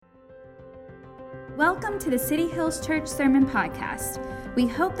Welcome to the City Hills Church Sermon Podcast. We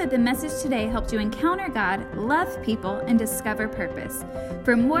hope that the message today helped you encounter God, love people, and discover purpose.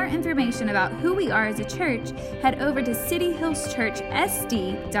 For more information about who we are as a church, head over to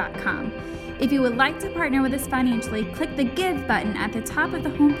cityhillschurchsd.com. If you would like to partner with us financially, click the Give button at the top of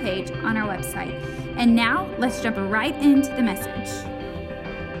the homepage on our website. And now, let's jump right into the message.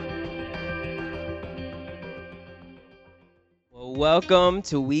 Welcome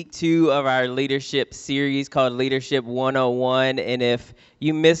to week 2 of our leadership series called Leadership 101. And if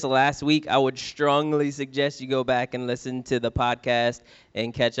you missed last week, I would strongly suggest you go back and listen to the podcast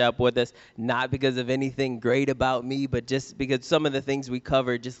and catch up with us. Not because of anything great about me, but just because some of the things we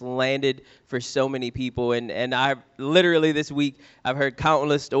covered just landed for so many people. And I literally this week, I've heard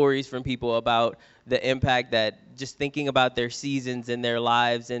countless stories from people about the impact that just thinking about their seasons and their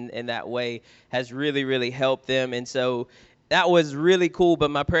lives in that way has really, really helped them. And so that was really cool,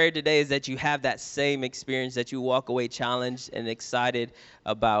 but my prayer today is that you have that same experience, that you walk away challenged and excited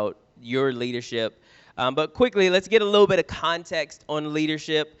about your leadership. But quickly, let's get a little bit of context on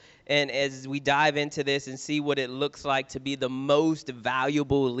leadership, and as we dive into this and see what it looks like to be the most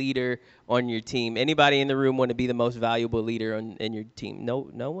valuable leader on your team. Anybody in the room want to be the most valuable leader in your team? No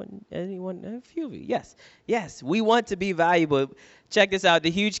one? Anyone? A few of you. Yes, we want to be valuable. Check this out.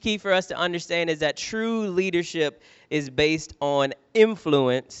 The huge key for us to understand is that true leadership is based on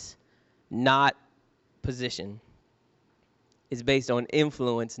influence, not position. It's based on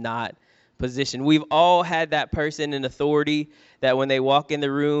influence, not position. We've all had that person in authority that when they walk in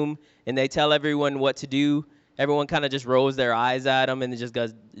the room and they tell everyone what to do, everyone kind of just rolls their eyes at them and it just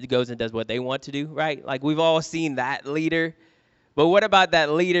goes and does what they want to do, right? Like we've all seen that leader. But what about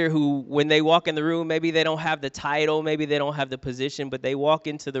that leader who, when they walk in the room, maybe they don't have the title, maybe they don't have the position, but they walk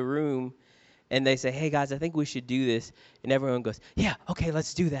into the room and they say, hey, guys, I think we should do this. And everyone goes, yeah, okay,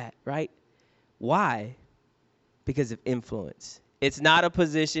 let's do that, right? Why? Because of influence. It's not a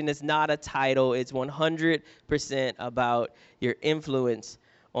position. It's not a title. It's 100% about your influence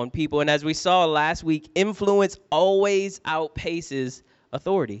on people. And as we saw last week, influence always outpaces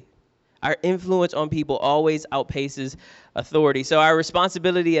authority. Our influence on people always outpaces authority. So our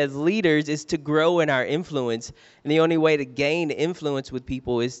responsibility as leaders is to grow in our influence. And the only way to gain influence with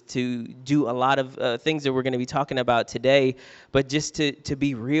people is to do a lot of things that we're going to be talking about today, but just to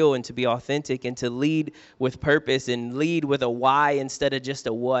be real and to be authentic and to lead with purpose and lead with a why instead of just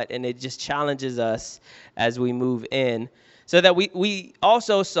a what. And it just challenges us as we move in. So that we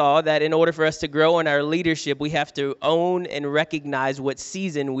also saw that in order for us to grow in our leadership, we have to own and recognize what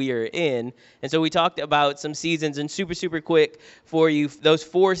season we are in. And so we talked about some seasons, and super quick for you, those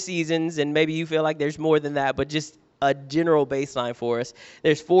 4 seasons, and maybe you feel like there's more than that, but just a general baseline for us.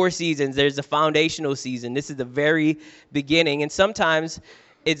 There's 4 seasons. There's the foundational season. This is the very beginning, and sometimes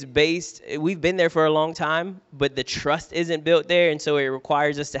we've been there for a long time, but the trust isn't built there, and so it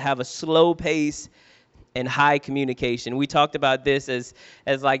requires us to have a slow pace and high communication. We talked about this as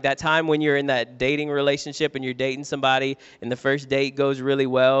like that time when you're in that dating relationship and you're dating somebody and the first date goes really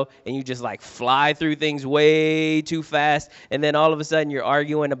well and you just like fly through things way too fast, and then all of a sudden you're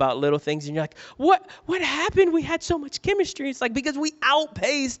arguing about little things and you're like, what happened? We had so much chemistry. It's like because we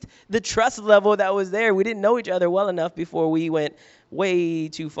outpaced the trust level that was there. We didn't know each other well enough before we went way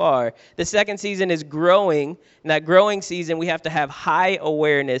too far. The second season is growing. In that growing season, we have to have high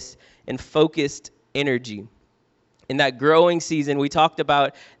awareness and focused energy. In that growing season, we talked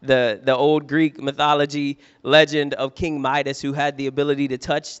about the old Greek mythology legend of King Midas, who had the ability to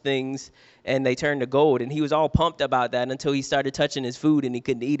touch things and they turned to gold. And he was all pumped about that until he started touching his food and he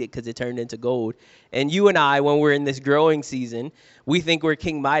couldn't eat it because it turned into gold. And you and I, when we're in this growing season, we think we're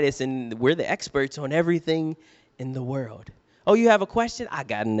King Midas and we're the experts on everything in the world. Oh, you have a question? I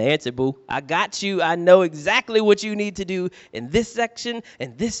got an answer, boo. I got you. I know exactly what you need to do in this section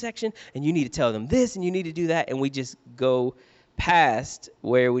and this section, and you need to tell them this, and you need to do that, and we just go past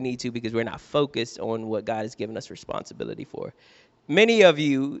where we need to because we're not focused on what God has given us responsibility for. Many of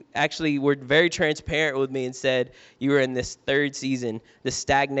you actually were very transparent with me and said you were in this 3rd season, the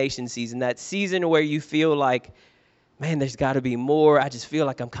stagnation season, that season where you feel like, man, there's got to be more. I just feel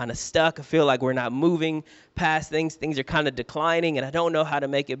like I'm kind of stuck. I feel like we're not moving past things. Things are kind of declining, and I don't know how to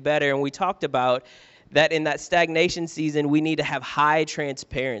make it better. And we talked about that in that stagnation season, we need to have high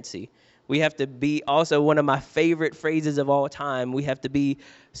transparency. We have to be, also one of my favorite phrases of all time, we have to be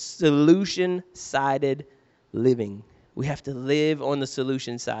solution-sided living. We have to live on the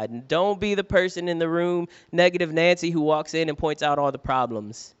solution side. And don't be the person in the room, negative Nancy, who walks in and points out all the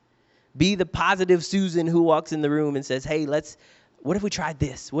problems. Be the positive Susan who walks in the room and says, hey, what if we tried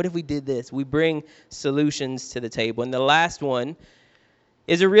this? What if we did this? We bring solutions to the table. And the last one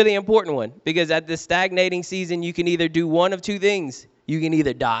is a really important one, because at the stagnating season, you can either do one of two things. You can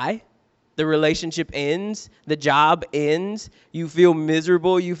either die, the relationship ends, the job ends, you feel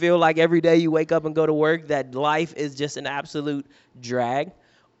miserable, you feel like every day you wake up and go to work that life is just an absolute drag,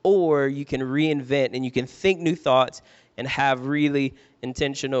 or you can reinvent and you can think new thoughts and have really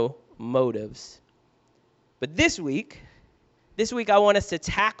intentional motives. But this week I want us to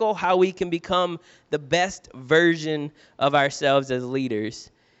tackle how we can become the best version of ourselves as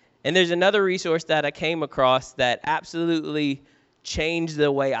leaders. And there's another resource that I came across that absolutely changed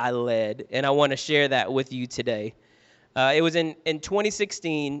the way I led, and I want to share that with you today. It was in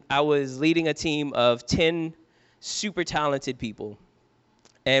 2016. I was leading a team of 10 super talented people,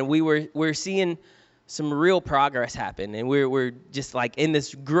 and we're seeing some real progress happen, and we're just like in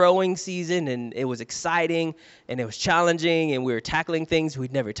this growing season, and it was exciting and it was challenging, and we were tackling things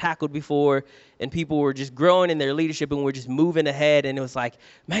we'd never tackled before, and people were just growing in their leadership, and we're just moving ahead, and it was like,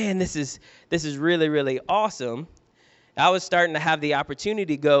 man, this is really, really awesome. I was starting to have the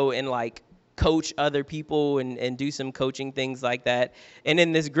opportunity to go and like coach other people and do some coaching things like that. And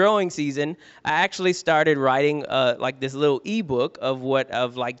in this growing season, I actually started writing like this little ebook of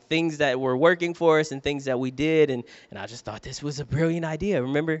like things that were working for us and things that we did. And I just thought this was a brilliant idea.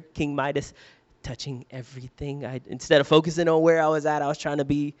 Remember King Midas touching everything? Instead of focusing on where I was at, I was trying to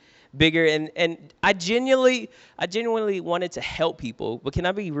be bigger. And I genuinely wanted to help people. But can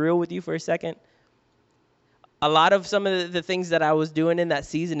I be real with you for a second? A lot of some of the things that I was doing in that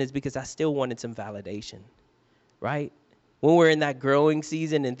season is because I still wanted some validation, right? When we're in that growing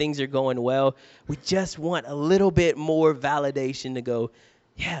season and things are going well, we just want a little bit more validation to go,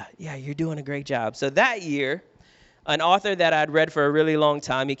 yeah, you're doing a great job. So that year, an author that I'd read for a really long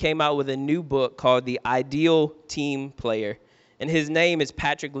time, he came out with a new book called The Ideal Team Player, and his name is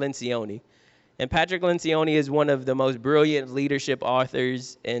Patrick Lencioni. And Patrick Lencioni is one of the most brilliant leadership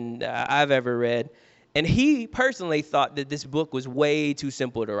authors I've ever read. And he personally thought that this book was way too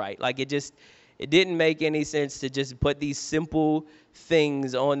simple to write. Like it didn't make any sense to just put these simple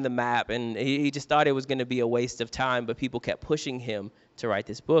things on the map. And he just thought it was going to be a waste of time. But people kept pushing him to write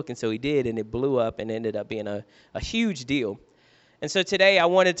this book. And so he did. And it blew up and ended up being a huge deal. And so today I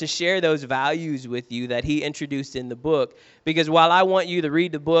wanted to share those values with you that he introduced in the book, because while I want you to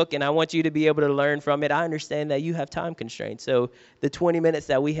read the book and I want you to be able to learn from it, I understand that you have time constraints. So the 20 minutes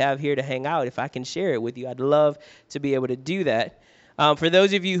that we have here to hang out, if I can share it with you, I'd love to be able to do that. For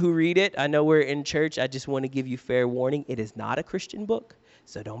those of you who read it, I know we're in church. I just want to give you fair warning. It is not a Christian book.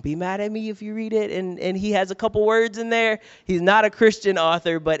 So don't be mad at me if you read it and he has a couple words in there. He's not a Christian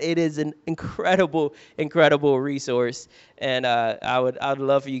author, but it is an incredible, incredible resource. And I would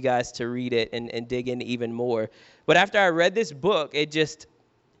love for you guys to read it and dig in even more. But after I read this book, it just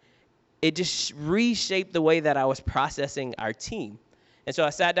reshaped the way that I was processing our team. And so I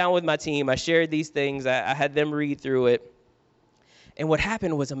sat down with my team. I shared these things. I had them read through it. And what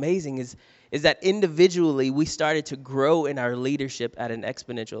happened was amazing is that individually we started to grow in our leadership at an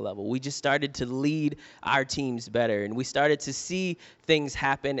exponential level. We just started to lead our teams better, and we started to see things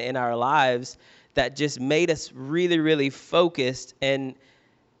happen in our lives that just made us really, really focused, and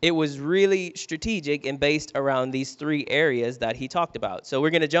it was really strategic and based around these three areas that he talked about. So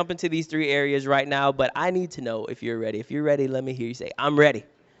we're going to jump into these three areas right now, but I need to know if you're ready. If you're ready, let me hear you say, I'm ready.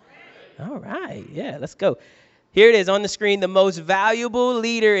 All right, yeah, let's go. Here it is on the screen. The most valuable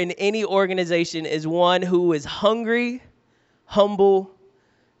leader in any organization is one who is hungry, humble,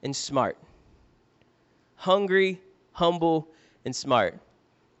 and smart. Hungry, humble, and smart.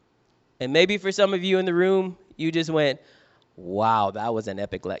 And maybe for some of you in the room, you just went, wow, that was an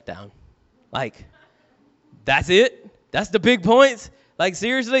epic letdown. Like, that's it? That's the big points? Like,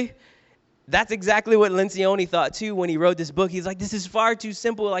 seriously? That's exactly what Lencioni thought, too, when he wrote this book. He's like, this is far too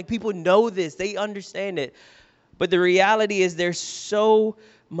simple. Like, people know this. They understand it. But the reality is there's so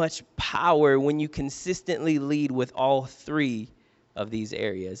much power when you consistently lead with all three of these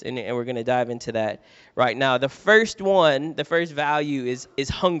areas. And we're going to dive into that right now. The first value is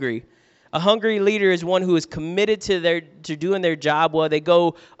hungry. A hungry leader is one who is committed to doing their job well. They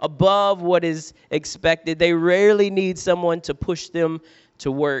go above what is expected. They rarely need someone to push them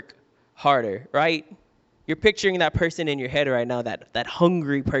to work harder, right? You're picturing that person in your head right now, that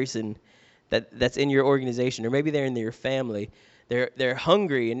hungry person that's in your organization, or maybe they're in your family. They're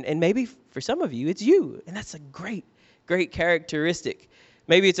hungry, and maybe for some of you, it's you, and that's a great characteristic.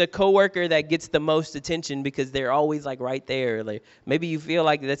 Maybe it's a coworker that gets the most attention because they're always like right there. Like maybe you feel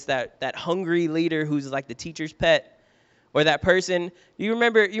like that's that hungry leader who's like the teacher's pet, or that person. You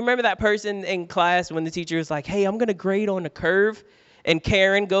remember that person in class when the teacher was like, "Hey, I'm gonna grade on a curve," and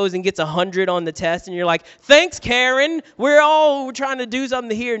Karen goes and gets 100 on the test, and you're like, thanks, Karen. We're trying to do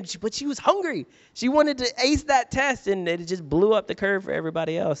something here. But she was hungry. She wanted to ace that test, and it just blew up the curve for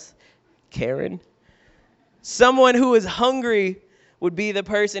everybody else. Karen. Someone who is hungry would be the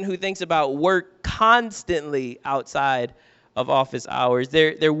person who thinks about work constantly outside of office hours.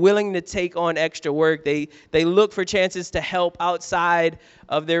 They're willing to take on extra work. They look for chances to help outside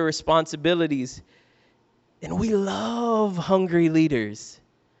of their responsibilities. And we love hungry leaders.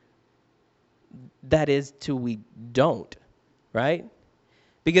 That is till we don't, right?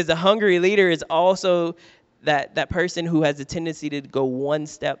 Because the hungry leader is also that person who has a tendency to go one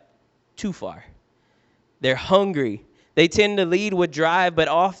step too far. They're hungry. They tend to lead with drive, but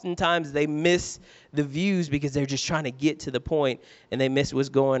oftentimes they miss the views because they're just trying to get to the point and they miss what's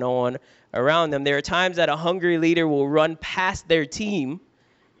going on around them. There are times that a hungry leader will run past their team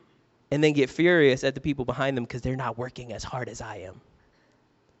and then get furious at the people behind them because they're not working as hard as I am.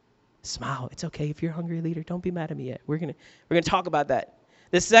 Smile. It's okay if you're a hungry leader. Don't be mad at me yet. We're gonna talk about that.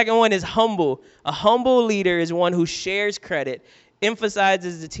 The second one is humble. A humble leader is one who shares credit,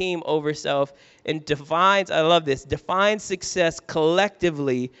 emphasizes the team over self, and defines success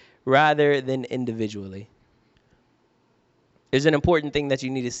collectively rather than individually. There's an important thing that you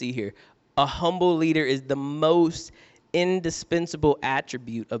need to see here. A humble leader is the most indispensable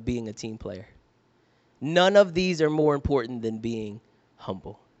attribute of being a team player. None of these are more important than being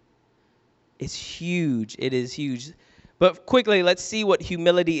humble. It's huge. It is huge. But quickly, let's see what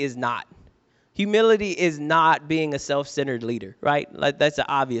humility is not. Humility is not being a self-centered leader, right? Like, that's the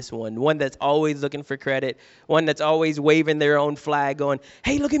obvious one that's always looking for credit, one that's always waving their own flag going,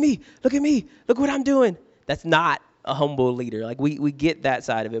 hey, look at me, look what I'm doing. That's not a humble leader. Like, we get that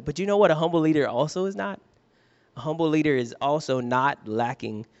side of it. But you know what a humble leader also is not? A humble leader is also not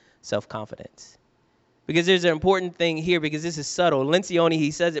lacking self-confidence. Because there's an important thing here, because this is subtle. Lencioni,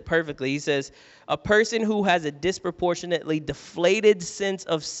 he says it perfectly. He says, a person who has a disproportionately deflated sense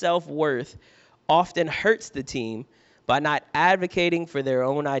of self-worth often hurts the team by not advocating for their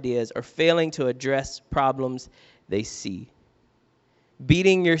own ideas or failing to address problems they see.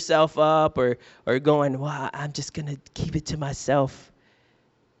 Beating yourself up or going, well, I'm just going to keep it to myself.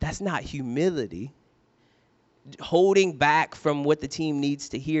 That's not humility. Holding back from what the team needs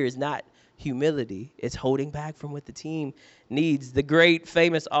to hear is not humility. It's holding back from what the team needs. The great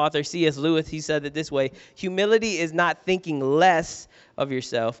famous author C.S. Lewis, he said it this way: humility is not thinking less of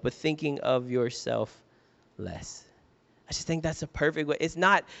yourself, but thinking of yourself less. I just think that's a perfect way. It's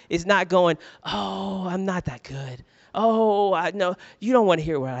not going, oh, I'm not that good. Oh, no, you don't want to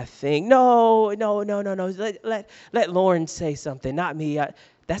hear what I think. No. Let Lauren say something, not me.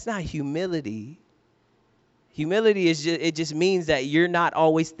 That's not humility. Humility is just means that you're not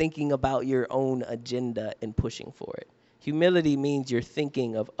always thinking about your own agenda and pushing for it. Humility means you're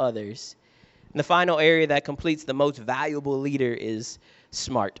thinking of others. And the final area that completes the most valuable leader is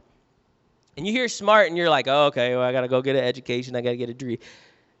smart. And you hear smart and you're like, oh, okay, well, I got to go get an education. I got to get a degree.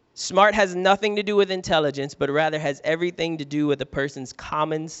 Smart has nothing to do with intelligence, but rather has everything to do with a person's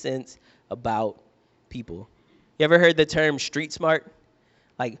common sense about people. You ever heard the term street smart?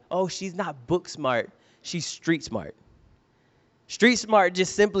 Like, oh, she's not book smart. She's street smart. Street smart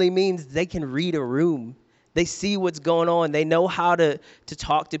just simply means they can read a room. They see what's going on. They know how to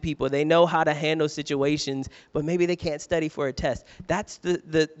talk to people. They know how to handle situations, but maybe they can't study for a test. That's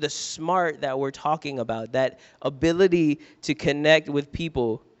the smart that we're talking about, that ability to connect with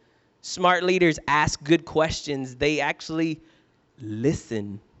people. Smart leaders ask good questions. They actually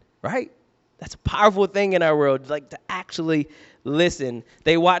listen, right? That's a powerful thing in our world, like to actually listen.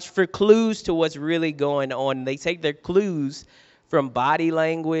 They watch for clues to what's really going on. They take their clues from body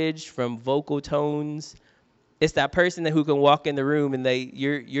language, from vocal tones. It's that person who can walk in the room and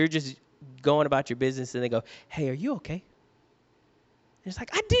you're just going about your business and they go, hey, are you okay? And it's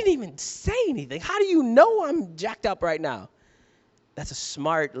like, I didn't even say anything. How do you know I'm jacked up right now? That's a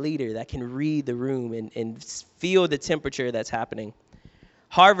smart leader that can read the room and feel the temperature that's happening.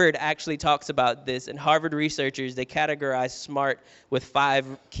 Harvard actually talks about this, and Harvard researchers, they categorize smart with 5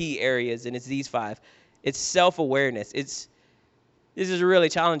 key areas, and it's these 5. It's self-awareness. This is a really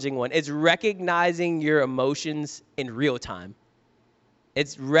challenging one. It's recognizing your emotions in real time.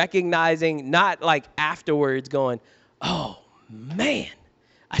 It's recognizing, not like afterwards going, oh, man,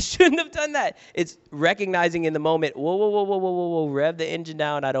 I shouldn't have done that. It's recognizing in the moment, whoa, rev the engine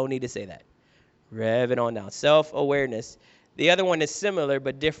down. I don't need to say that. Rev it on down. Self-awareness. The other one is similar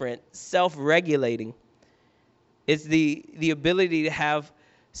but different. Self-regulating. It's the ability to have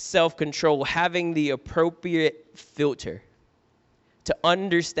self-control, having the appropriate filter to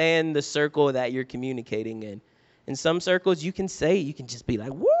understand the circle that you're communicating in. In some circles, you can just be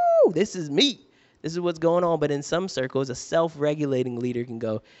like, woo, this is me. This is what's going on. But in some circles, a self-regulating leader can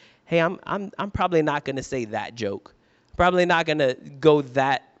go, hey, I'm probably not going to say that joke. Probably not going to go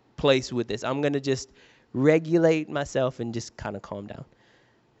that place with this. I'm going to just regulate myself and just kind of calm down.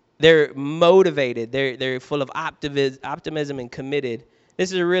 They're motivated. They're full of optimism and committed.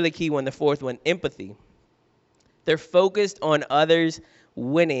 This is a really key one, the fourth one, empathy. They're focused on others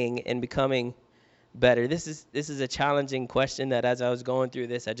winning and becoming better. This is a challenging question that as I was going through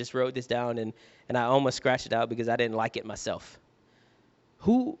this, I just wrote this down and I almost scratched it out because I didn't like it myself.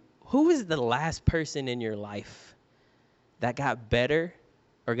 Who is the last person in your life that got better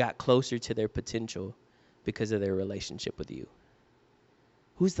or got closer to their potential because of their relationship with you?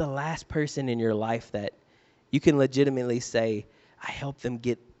 Who's the last person in your life that you can legitimately say, I helped them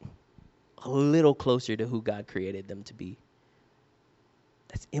get a little closer to who God created them to be?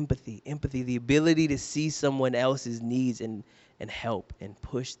 That's empathy. Empathy, the ability to see someone else's needs and help and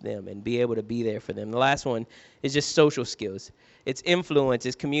push them and be able to be there for them. The last one is just social skills. It's influence,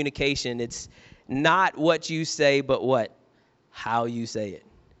 it's communication. It's not what you say, but how you say it.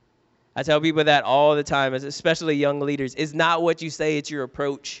 I tell people that all the time, especially young leaders. It's not what you say, it's your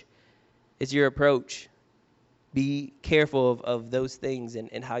approach. It's your approach. Be careful of those things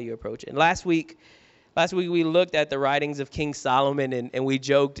and how you approach it. And last week we looked at the writings of King Solomon, and we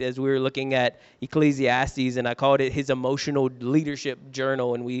joked as we were looking at Ecclesiastes, and I called it his emotional leadership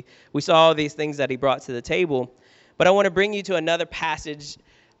journal, and we saw all these things that he brought to the table. But I want to bring you to another passage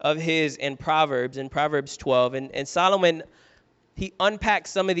of his in Proverbs 12, and Solomon, he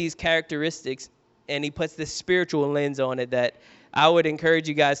unpacks some of these characteristics, and he puts this spiritual lens on it that I would encourage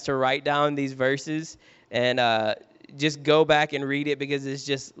you guys to write down these verses and just go back and read it because it's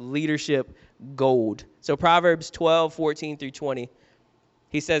just leadership gold. So Proverbs 12:14 through 20,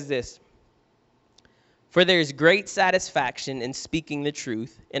 he says this: For there is great satisfaction in speaking the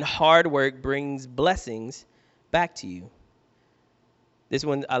truth, and hard work brings blessings back to you. This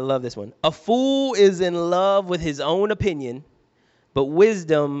one, I love this one. A fool is in love with his own opinion, but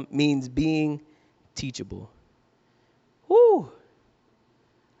wisdom means being teachable. Whoo!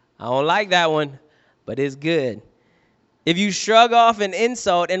 I don't like that one, but it's good. If you shrug off an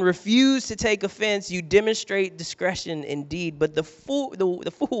insult and refuse to take offense, you demonstrate discretion indeed. But the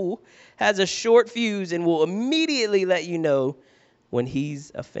fool has a short fuse and will immediately let you know when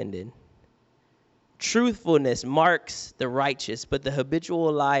he's offended. Truthfulness marks the righteous, but the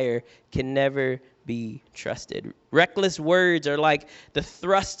habitual liar can never be trusted. Reckless words are like the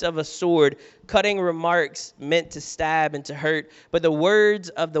thrust of a sword, cutting remarks meant to stab and to hurt, but the words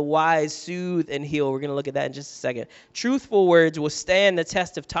of the wise soothe and heal. We're going to look at that in just a second. Truthful words will stand the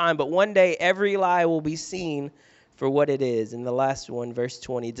test of time, but one day every lie will be seen for what it is. And the last one, verse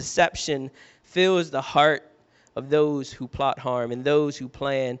 20, deception fills the heart of those who plot harm, and those who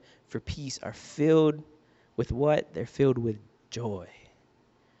plan for peace are filled with what? They're filled with joy.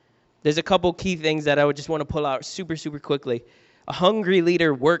 There's a couple key things that I would just want to pull out super, super quickly. A hungry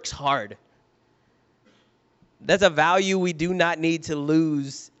leader works hard. That's a value we do not need to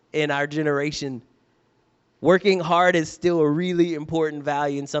lose in our generation. Working hard is still a really important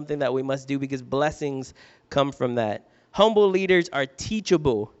value and something that we must do because blessings come from that. Humble leaders are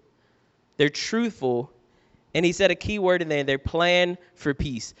teachable. They're truthful. And he said a key word in there, they plan for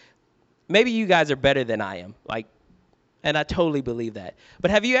peace. Maybe you guys are better than I am, and I totally believe that.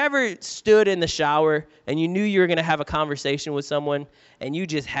 But have you ever stood in the shower and you knew you were going to have a conversation with someone and you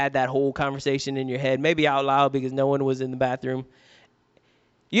just had that whole conversation in your head, maybe out loud because no one was in the bathroom?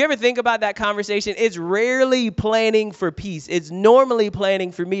 You ever think about that conversation? It's rarely planning for peace. It's normally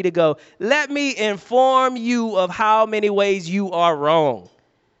planning for me to go, let me inform you of how many ways you are wrong.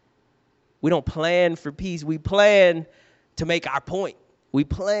 We don't plan for peace. We plan to make our point. We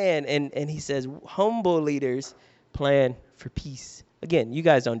plan, and he says, humble leaders plan for peace. Again, you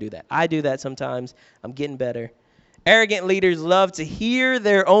guys don't do that. I do that sometimes. I'm getting better. Arrogant leaders love to hear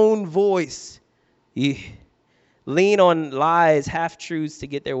their own voice. Yeah. Lean on lies, half-truths to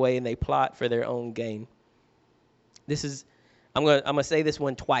get their way, and they plot for their own gain. I'm gonna say this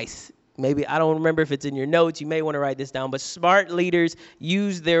one twice. Maybe, I don't remember if it's in your notes. You may want to write this down. But smart leaders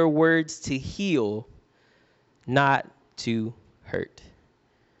use their words to heal, not to hurt.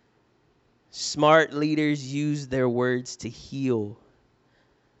 Smart leaders use their words to heal.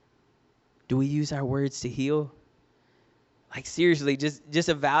 Do we use our words to heal? Like seriously, just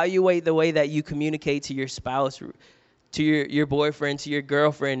evaluate the way that you communicate to your spouse, to your boyfriend, to your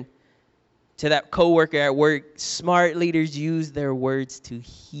girlfriend, to that coworker at work. Smart leaders use their words to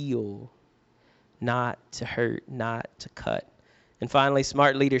heal, not to hurt, not to cut. And finally,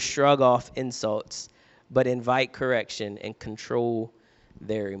 smart leaders shrug off insults, but invite correction and control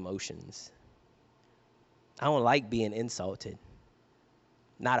their emotions. I don't like being insulted.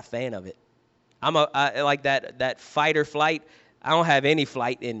 Not a fan of it. I like that fight or flight. I don't have any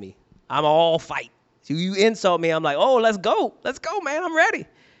flight in me. I'm all fight. So you insult me, I'm like, oh, let's go, man, I'm ready.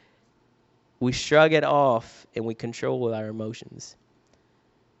 We shrug it off and we control our emotions.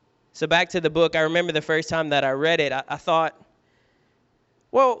 So back to the book, I remember the first time that I read it, I thought,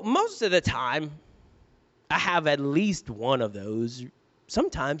 well, most of the time, I have at least one of those.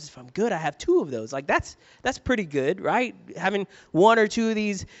 Sometimes, if I'm good, I have two of those. Like, that's pretty good, right? Having one or two of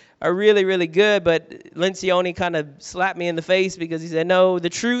these are really, really good. But Lencioni kind of slapped me in the face because he said, no, the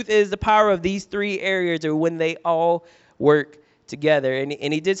truth is the power of these three areas are when they all work together. And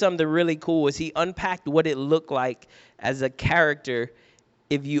he did something really cool. Is he unpacked what it looked like as a character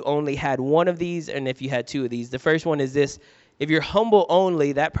if you only had one of these and if you had two of these. The first one is this. If you're humble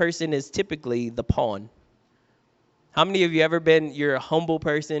only, that person is typically the pawn. How many of you ever been, you're a humble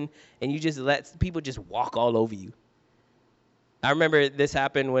person and you just let people just walk all over you? I remember this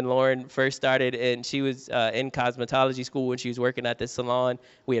happened when Lauren first started and she was in cosmetology school when she was working at the salon.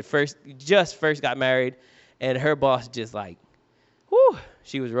 We had first got married and her boss just like, whew,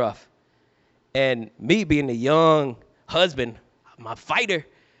 she was rough. And me being a young husband, my fighter,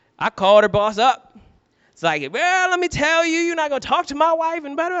 I called her boss up. It's like, well, let me tell you, you're not going to talk to my wife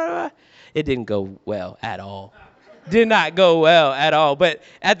and blah, blah, blah. It didn't go well at all. Did not go well at all. But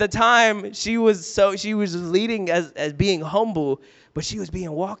at the time, she was leading as being humble, but she was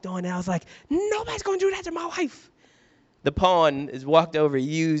being walked on. And I was like, nobody's going to do that to my wife. The pawn is walked over,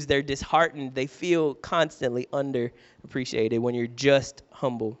 used. They're disheartened. They feel constantly underappreciated when you're just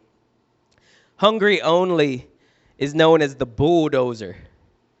humble. Hungry only is known as the bulldozer.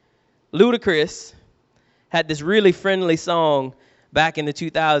 Ludacris had this really friendly song back in the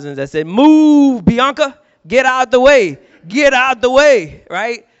 2000s that said, move, Bianca. Get out the way. Get out the way,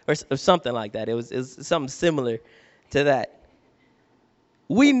 right? Or something like that. It was something similar to that.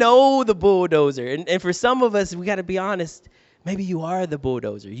 We know the bulldozer. And for some of us, we got to be honest. Maybe you are the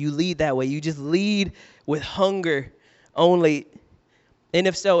bulldozer. You lead that way. You just lead with hunger only. And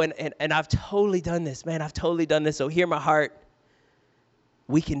if so, and I've totally done this, man. I've totally done this. So hear my heart.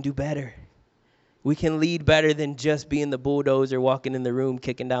 We can do better. We can lead better than just being the bulldozer, walking in the room,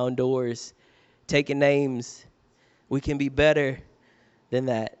 kicking down doors, taking names. We can be better than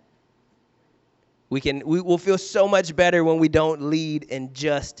that. We will feel so much better when we don't lead in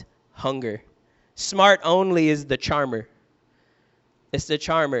just hunger. Smart only is the charmer. It's the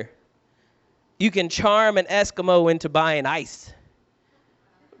charmer. You can charm an Eskimo into buying ice.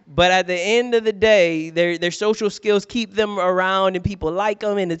 But at the end of the day, their social skills keep them around and people like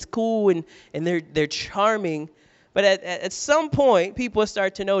them and it's cool and they're charming. But at some point, people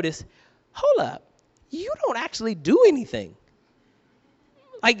start to notice, hold up. You don't actually do anything.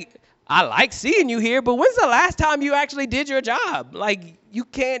 Like, I like seeing you here, but when's the last time you actually did your job? Like, you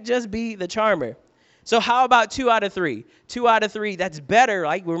can't just be the charmer. So how about 2 out of 3? 2 out of 3, that's better.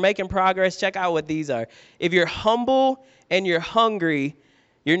 Like, we're making progress. Check out what these are. If you're humble and you're hungry,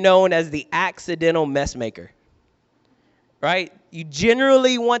 you're known as the accidental mess maker. Right? You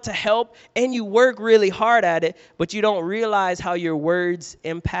generally want to help and you work really hard at it, but you don't realize how your words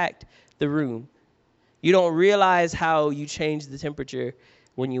impact the room. You don't realize how you change the temperature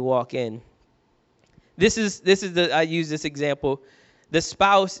when you walk in. I use this example. This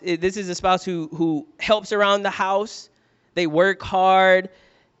is a spouse who helps around the house. They work hard.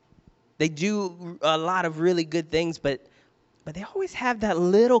 They do a lot of really good things, but they always have that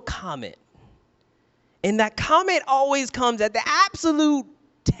little comment. And that comment always comes at the absolute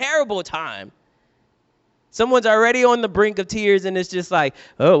terrible time. Someone's already on the brink of tears, and it's just like,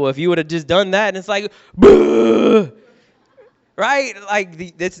 oh, well, if you would have just done that, and it's like, boo! Right? Like,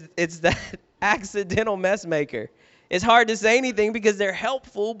 it's that accidental mess maker. It's hard to say anything because they're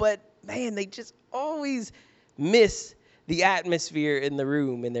helpful, but, man, they just always miss the atmosphere in the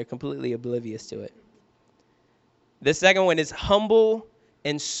room, and they're completely oblivious to it. The second one is humble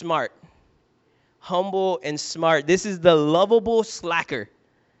and smart. Humble and smart. This is the lovable slacker.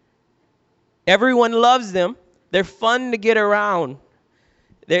 Everyone loves them. They're fun to get around.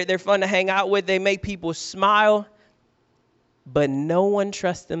 They're fun to hang out with. They make people smile. But no one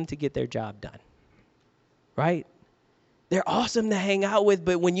trusts them to get their job done. Right? They're awesome to hang out with,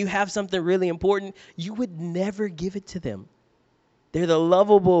 but when you have something really important, you would never give it to them. They're the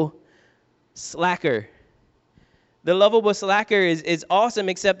lovable slacker. The lovable slacker is awesome,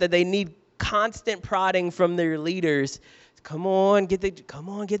 except that they need constant prodding from their leaders. Come on, get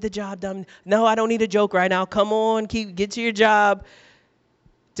the job done. No, I don't need a joke right now. Come on, get to your job.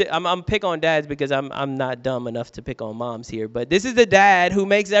 I'm pick on dads because I'm not dumb enough to pick on moms here. But this is the dad who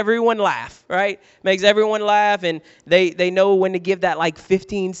makes everyone laugh, right? Makes everyone laugh, and they know when to give that like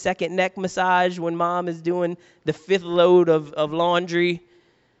 15-second neck massage when mom is doing the 5th load of laundry.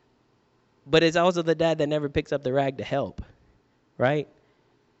 But it's also the dad that never picks up the rag to help, right?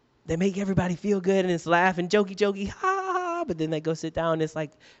 They make everybody feel good, and it's laughing, jokey, ha, ha, ha. But then they go sit down, and it's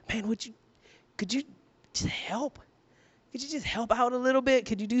like, man, could you just help? Could you just help out a little bit?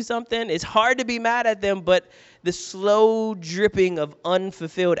 Could you do something? It's hard to be mad at them, but the slow dripping of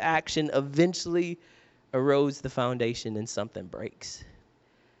unfulfilled action eventually erodes the foundation and something breaks.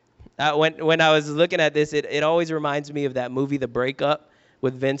 When I was looking at this, it always reminds me of that movie, The Breakup,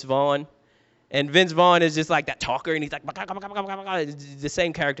 with Vince Vaughn. And Vince Vaughn is just like that talker, and he's like, it's the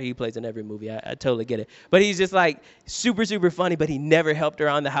same character he plays in every movie. I totally get it. But he's just like super, super funny, but he never helped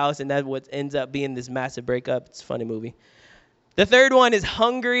around the house, and that's what ends up being this massive breakup. It's a funny movie. The third one is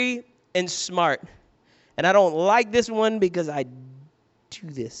hungry and smart. And I don't like this one because I do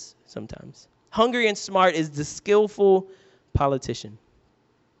this sometimes. Hungry and smart is the skillful politician.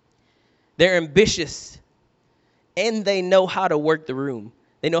 They're ambitious, and they know how to work the room.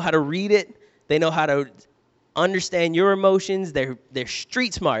 They know how to read it. They know how to understand your emotions. They're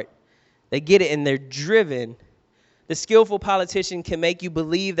street smart. They get it, and they're driven. The skillful politician can make you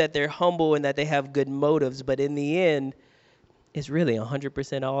believe that they're humble and that they have good motives, but in the end, it's really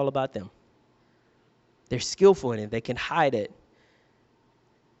 100% all about them. They're skillful in it. They can hide it.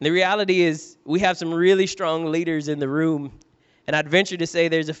 And the reality is we have some really strong leaders in the room, and I'd venture to say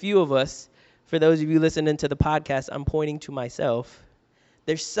there's a few of us. For those of you listening to the podcast, I'm pointing to myself.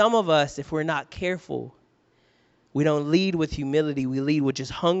 There's some of us, if we're not careful, we don't lead with humility. We lead with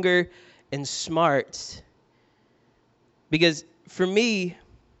just hunger and smarts. Because for me,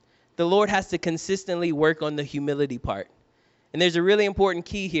 the Lord has to consistently work on the humility part. And there's a really important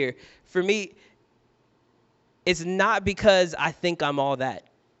key here. For me, it's not because I think I'm all that.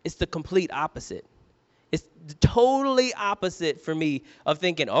 It's the complete opposite. It's the totally opposite for me of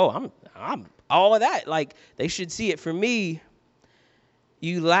thinking, oh, I'm all of that. Like, they should see it. For me,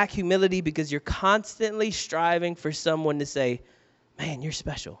 you lack humility because you're constantly striving for someone to say, man, you're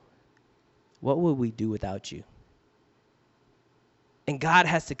special. What would we do without you? And God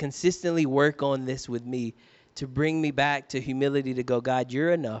has to consistently work on this with me to bring me back to humility, to go, God,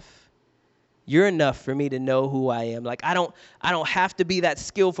 you're enough. You're enough for me to know who I am. Like, I don't have to be that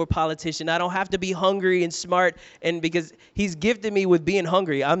skillful politician. I don't have to be hungry and smart. And because he's gifted me with being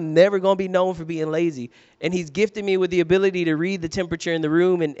hungry, I'm never going to be known for being lazy. And he's gifted me with the ability to read the temperature in the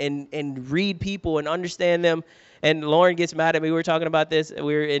room and read people and understand them. And Lauren gets mad at me. We were talking about this.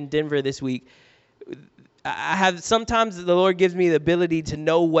 We were in Denver this week. Sometimes the Lord gives me the ability to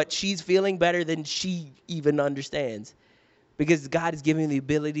know what she's feeling better than she even understands. Because God has given me the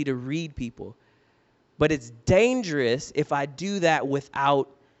ability to read people. But it's dangerous if I do that without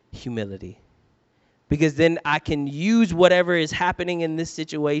humility. Because then I can use whatever is happening in this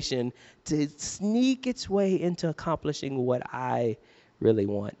situation to sneak its way into accomplishing what I really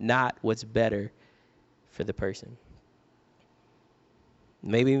want, not what's better for the person.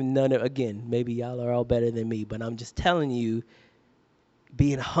 Maybe maybe y'all are all better than me, but I'm just telling you,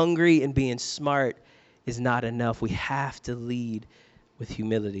 being hungry and being smart is not enough. We have to lead with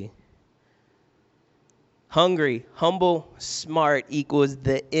humility. Hungry, humble, smart equals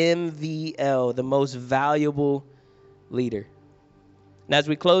the MVL, the most valuable leader. And as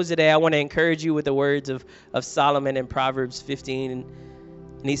we close today, I want to encourage you with the words of Solomon in Proverbs 15.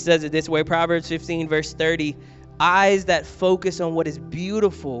 And he says it this way, Proverbs 15, verse 30, eyes that focus on what is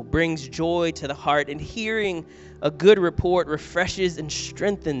beautiful brings joy to the heart, and hearing a good report refreshes and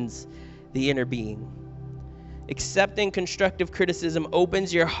strengthens the inner being. Accepting constructive criticism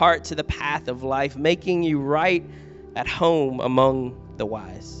opens your heart to the path of life, making you right at home among the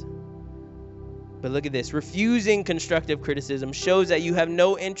wise. But look at this. Refusing constructive criticism shows that you have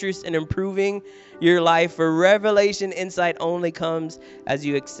no interest in improving your life, for revelation insight only comes as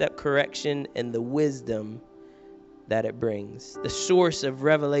you accept correction and the wisdom that it brings. The source of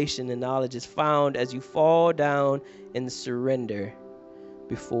revelation and knowledge is found as you fall down and surrender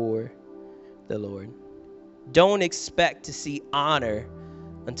before the Lord. Don't expect to see honor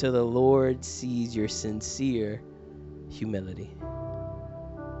until the Lord sees your sincere humility.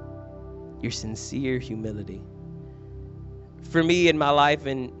 Your sincere humility. For me in my life,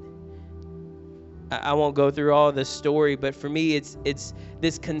 and I won't go through all the story, but for me it's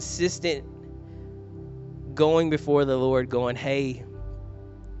this consistent going before the Lord, going, hey,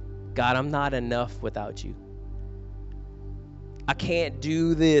 God, I'm not enough without you. I can't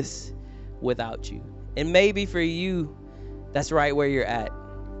do this without you. And maybe for you, that's right where you're at.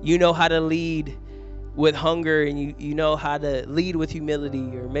 You know how to lead with hunger, and you know how to lead with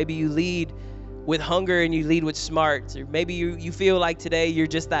humility, or maybe you lead with hunger and you lead with smarts, or maybe you feel like today you're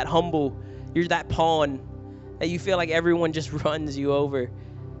just that humble, you're that pawn, that you feel like everyone just runs you over.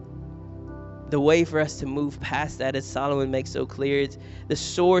 The way for us to move past that, as Solomon makes so clear, it's the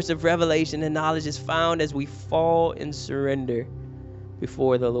source of revelation and knowledge is found as we fall and surrender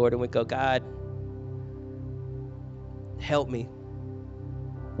before the Lord, and we go, God, help me.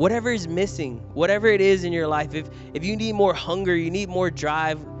 Whatever is missing, whatever it is in your life, if you need more hunger, you need more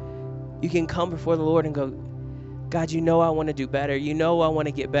drive, you can come before the Lord and go, God, you know I want to do better. You know I want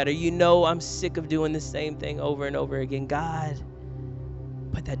to get better. You know I'm sick of doing the same thing over and over again. God,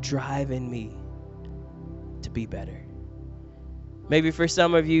 put that drive in me to be better. Maybe for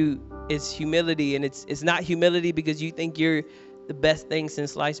some of you, it's humility, and it's not humility because you think you're the best thing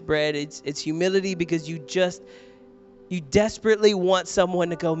since sliced bread. It's humility because you desperately want someone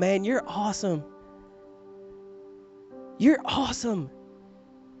to go, man, you're awesome. You're awesome.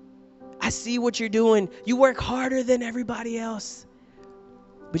 I see what you're doing. You work harder than everybody else.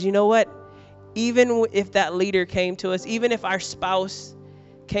 But you know what? Even if that leader came to us, even if our spouse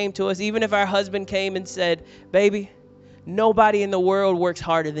came to us, even if our husband came and said, baby, nobody in the world works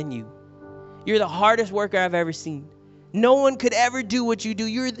harder than you. You're the hardest worker I've ever seen. No one could ever do what you do.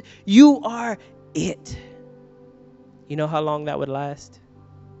 You are it. You know how long that would last?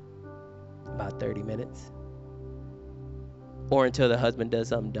 About 30 minutes. Or until the husband does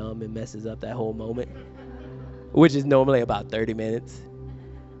something dumb and messes up that whole moment, which is normally about 30 minutes.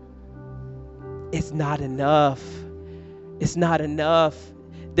 It's not enough. It's not enough.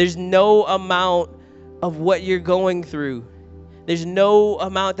 There's no amount of what you're going through. There's no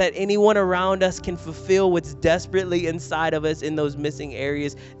amount that anyone around us can fulfill what's desperately inside of us in those missing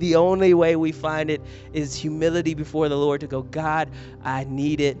areas. The only way we find it is humility before the Lord to go, God, I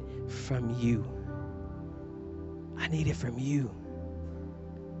need it from you. I need it from you.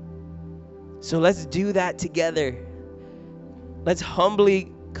 So let's do that together. Let's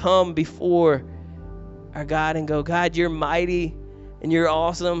humbly come before our God and go, God, you're mighty and you're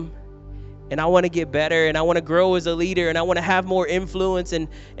awesome. And I want to get better, and I want to grow as a leader, and I want to have more influence. And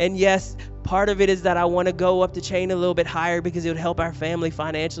yes, part of it is that I want to go up the chain a little bit higher because it would help our family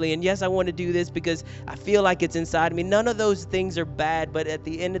financially. And yes, I want to do this because I feel like it's inside me. None of those things are bad, but at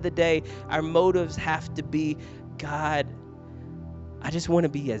the end of the day, our motives have to be, God, I just want to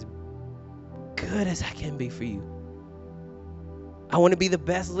be as good as I can be for you. I want to be the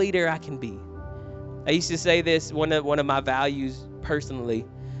best leader I can be. I used to say this, one of my values personally,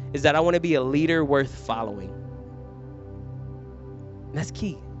 is that I want to be a leader worth following. And that's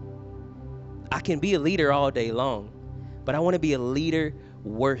key. I can be a leader all day long, but I want to be a leader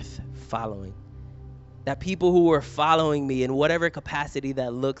worth following. That people who are following me in whatever capacity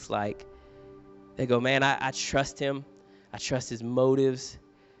that looks like, they go, man, I trust him. I trust his motives.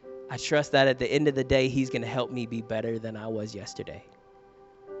 I trust that at the end of the day, he's going to help me be better than I was yesterday.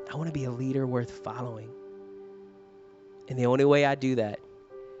 I want to be a leader worth following. And the only way I do that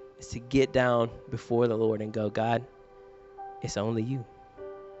is to get down before the Lord and go, God, it's only you.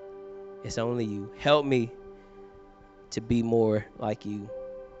 It's only you. Help me to be more like you.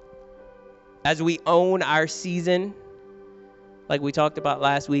 As we own our season, like we talked about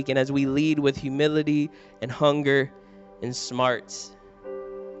last week, and as we lead with humility and hunger and smarts,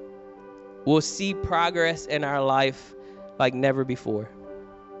 we'll see progress in our life like never before.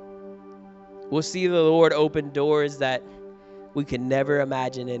 We'll see the Lord open doors that we could never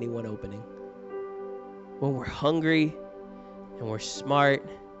imagine anyone opening. When we're hungry and we're smart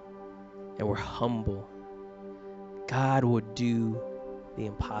and we're humble, God will do the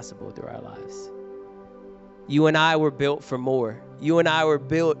impossible through our lives. You and I were built for more. You and I were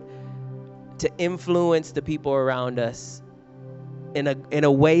built to influence the people around us in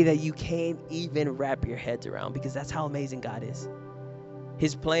a way that you can't even wrap your heads around, because that's how amazing God is.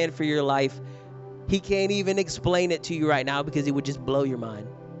 His plan for your life, he can't even explain it to you right now because it would just blow your mind.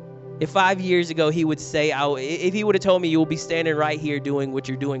 If 5 years ago he would say, if he would have told me you will be standing right here doing what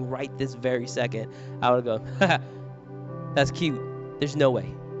you're doing right this very second, I would go, that's cute. There's no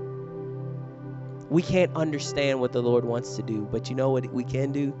way. We can't understand what the Lord wants to do, but you know what we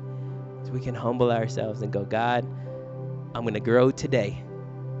can do? Is we can humble ourselves and go, God, I'm going to grow today.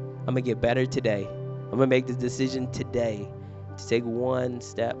 I'm going to get better today. I'm going to make the decision today to take one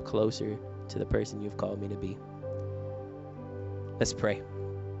step closer to the person you've called me to be. Let's pray.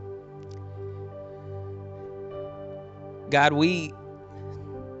 God, we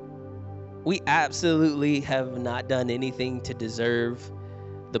absolutely have not done anything to deserve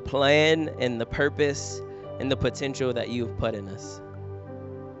the plan and the purpose and the potential that you've put in us.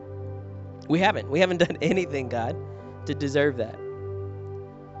 We haven't done anything, God, to deserve that.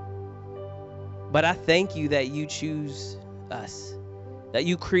 But I thank you that you choose us, that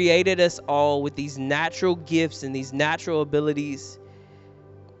you created us all with these natural gifts and these natural abilities,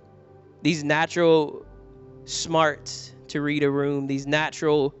 these natural smarts to read a room, this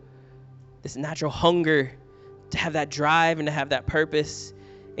natural hunger to have that drive and to have that purpose.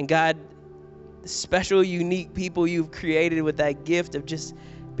 And God, the special, unique people you've created with that gift of just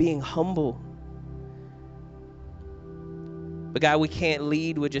being humble. But God, we can't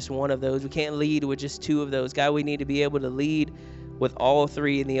lead with just one of those. We can't lead with just two of those. God, we need to be able to lead with all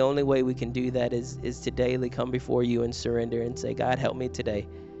three. And the only way we can do that is to daily come before you and surrender and say, God, help me today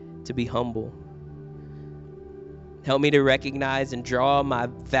to be humble. Help me to recognize and draw my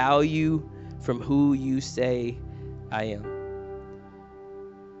value from who you say I am.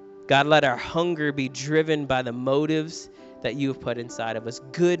 God, let our hunger be driven by the motives that you have put inside of us.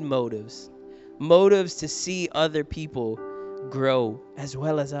 Good motives. Motives to see other people grow as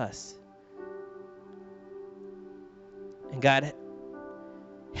well as us. And God,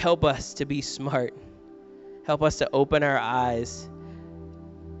 help us to be smart. Help us to open our eyes.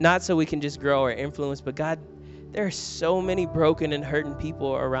 Not so we can just grow our influence, but God, there are so many broken and hurting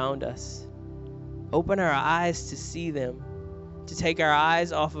people around us. Open our eyes to see them, to take our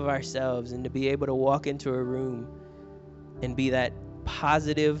eyes off of ourselves and to be able to walk into a room and be that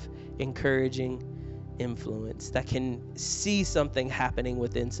positive, encouraging influence that can see something happening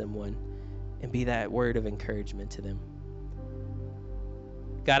within someone and be that word of encouragement to them.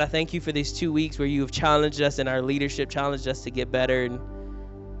 God, I thank you for these 2 weeks where you have challenged us in our leadership, challenged us to get better. And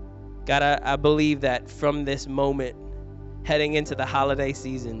God, I believe that from this moment, heading into the holiday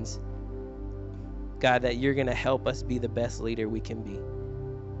seasons, God, that you're going to help us be the best leader we can be.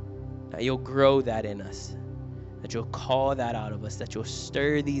 That you'll grow that in us, that you'll call that out of us, that you'll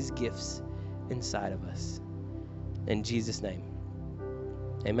stir these gifts inside of us. In Jesus' name,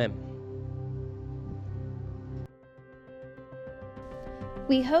 amen.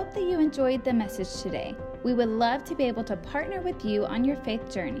 We hope that you enjoyed the message today. We would love to be able to partner with you on your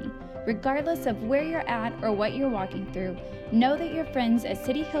faith journey. Regardless of where you're at or what you're walking through, know that your friends at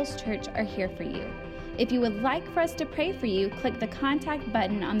City Hills Church are here for you. If you would like for us to pray for you, click the contact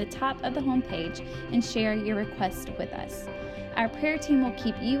button on the top of the homepage and share your request with us. Our prayer team will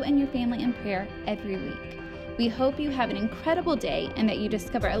keep you and your family in prayer every week. We hope you have an incredible day and that you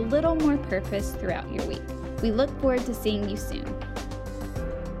discover a little more purpose throughout your week. We look forward to seeing you soon.